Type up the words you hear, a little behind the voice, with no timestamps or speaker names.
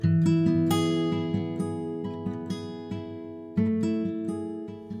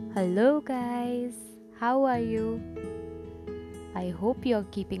Hello, guys. How are you? I hope you're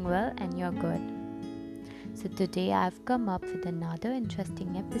keeping well and you're good. So, today I've come up with another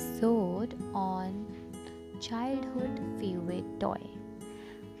interesting episode on childhood favorite toy.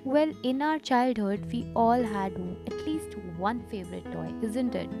 Well, in our childhood, we all had at least one favorite toy,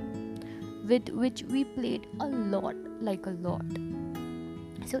 isn't it? With which we played a lot, like a lot.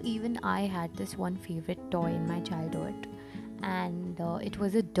 So, even I had this one favorite toy in my childhood, and it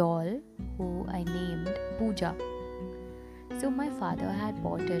was a doll who I named Pooja. So my father had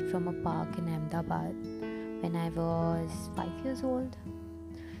bought it from a park in Ahmedabad when I was 5 years old.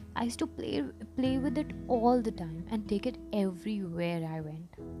 I used to play with it all the time and take it everywhere I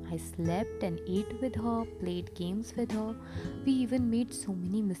went. I slept and ate with her, played games with her. We even made so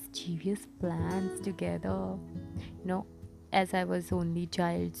many mischievous plans together. You know, as I was only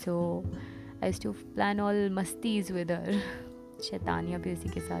child, so I used to plan all mastis with her. शैतानियाँ भी उसी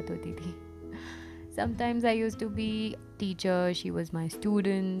के साथ होती थी. Sometimes I used to be teacher, she was my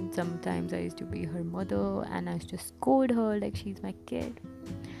student. Sometimes I used to be her mother and I used to scold her like she's my kid.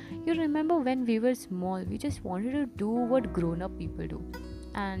 You remember when we were small, we just wanted to do what grown-up people do.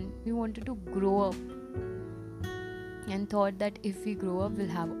 And we wanted to grow up and thought that if we grow up, we'll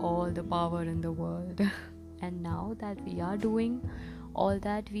have all the power in the world. And now that we are doing all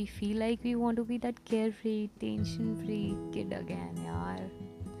that, we feel like we want to be that carefree, tension-free kid again, yaar.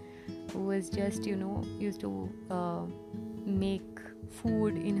 Who was just, used to make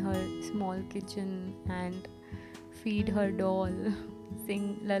food in her small kitchen and feed her doll,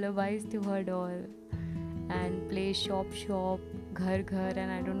 sing lullabies to her doll, and play shop, ghar,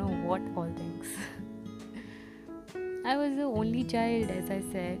 and I don't know what all things. I was the only child, as I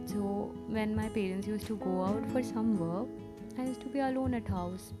said, so when my parents used to go out for some work, I used to be alone at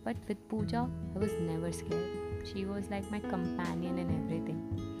house. But with Pooja, I was never scared. She was like my companion in everything.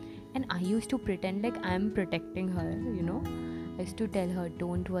 And I used to pretend like I'm protecting her. I used to tell her,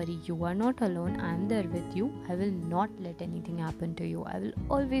 don't worry, you are not alone. I'm there with you. I will not let anything happen to you. I will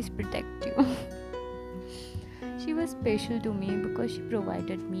always protect you. She was special to me because she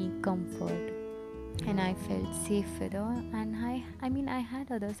provided me comfort. And I felt safe with her. And I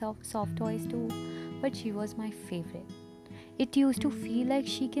had other soft toys too. But she was my favorite. It used to feel like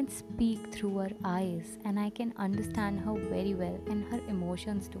she can speak through her eyes. And I can understand her very well and her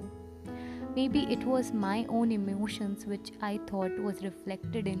emotions too. Maybe it was my own emotions which I thought was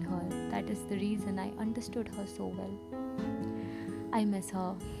reflected in her. That is the reason I understood her so well. I miss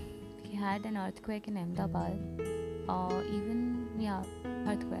her. We had an earthquake in Ahmedabad.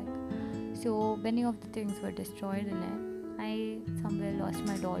 Earthquake. So many of the things were destroyed in it. I somewhere lost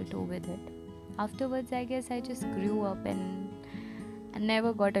my doll too with it. Afterwards, I guess I just grew up and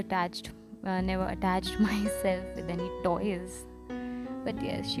never got attached. Never attached myself with any toys. But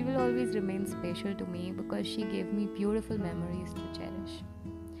yes, she will always remain special to me because she gave me beautiful memories to cherish.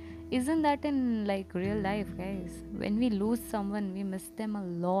 Isn't that in real life, guys? When we lose someone, we miss them a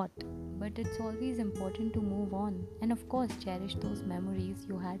lot. But it's always important to move on and, of course, cherish those memories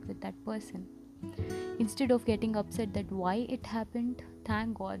you had with that person. Instead of getting upset that why it happened,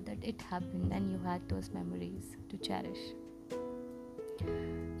 thank God that it happened and you had those memories to cherish.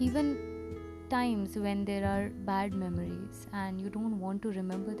 Even times when there are bad memories and you don't want to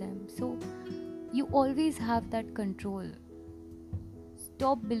remember them, so you always have that control.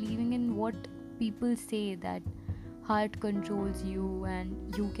 Stop believing in what people say, that heart controls you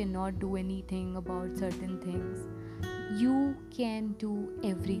and you cannot do anything about certain things. You can do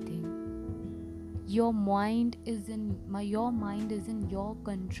everything. Your mind is in your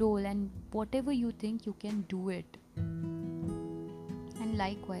control, and whatever you think, you can do it. And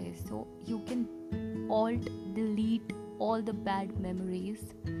likewise, so you can alt delete all the bad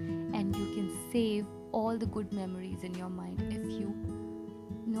memories and you can save all the good memories in your mind. If you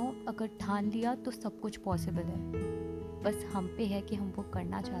अगर ठान लिया तो सब कुछ possible है. बस हम पे है कि हम वो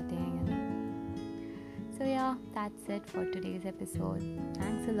करना चाहते हैं या नहीं. So yeah, that's it for today's episode.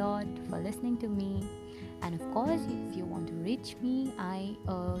 Thanks a lot for listening to me. And of course, if you want to reach me,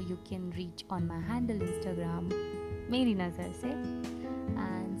 you can reach on my handle Instagram, मेरी नज़र से.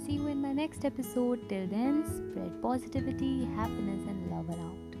 And see you in my next episode. Till then, spread positivity, happiness and love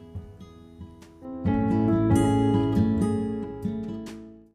around.